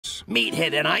marbles.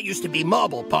 Meathead and I used to be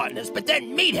marble partners, but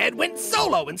then Meathead went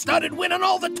solo and started winning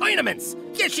all the tournaments.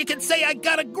 Guess you could say I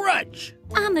got a grudge.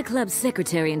 I'm the club's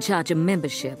secretary in charge of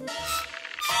membership.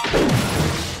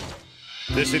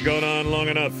 This had gone on long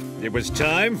enough. It was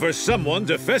time for someone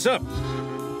to fess up.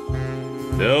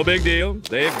 No big deal.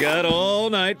 They've got all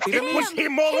night. It was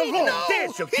him all along. No,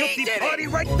 There's your guilty party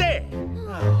right there.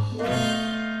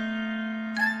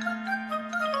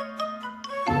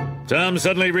 Tom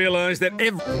suddenly realized that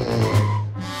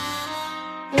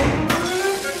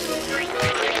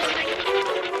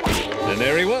And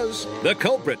there he was, the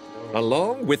culprit,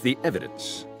 along with the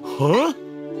evidence. Huh?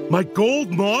 My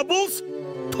gold marbles?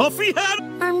 Puffy hat?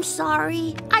 I'm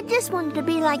sorry. I just wanted to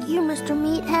be like you, Mr.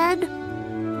 Meathead.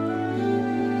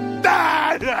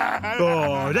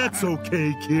 Oh, that's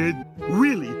okay, kid.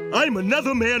 Really, I'm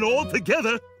another man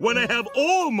altogether when I have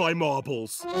all my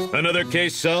marbles. Another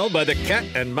case solved by the cat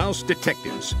and mouse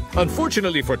detectives.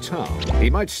 Unfortunately for Tom, he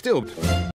might still...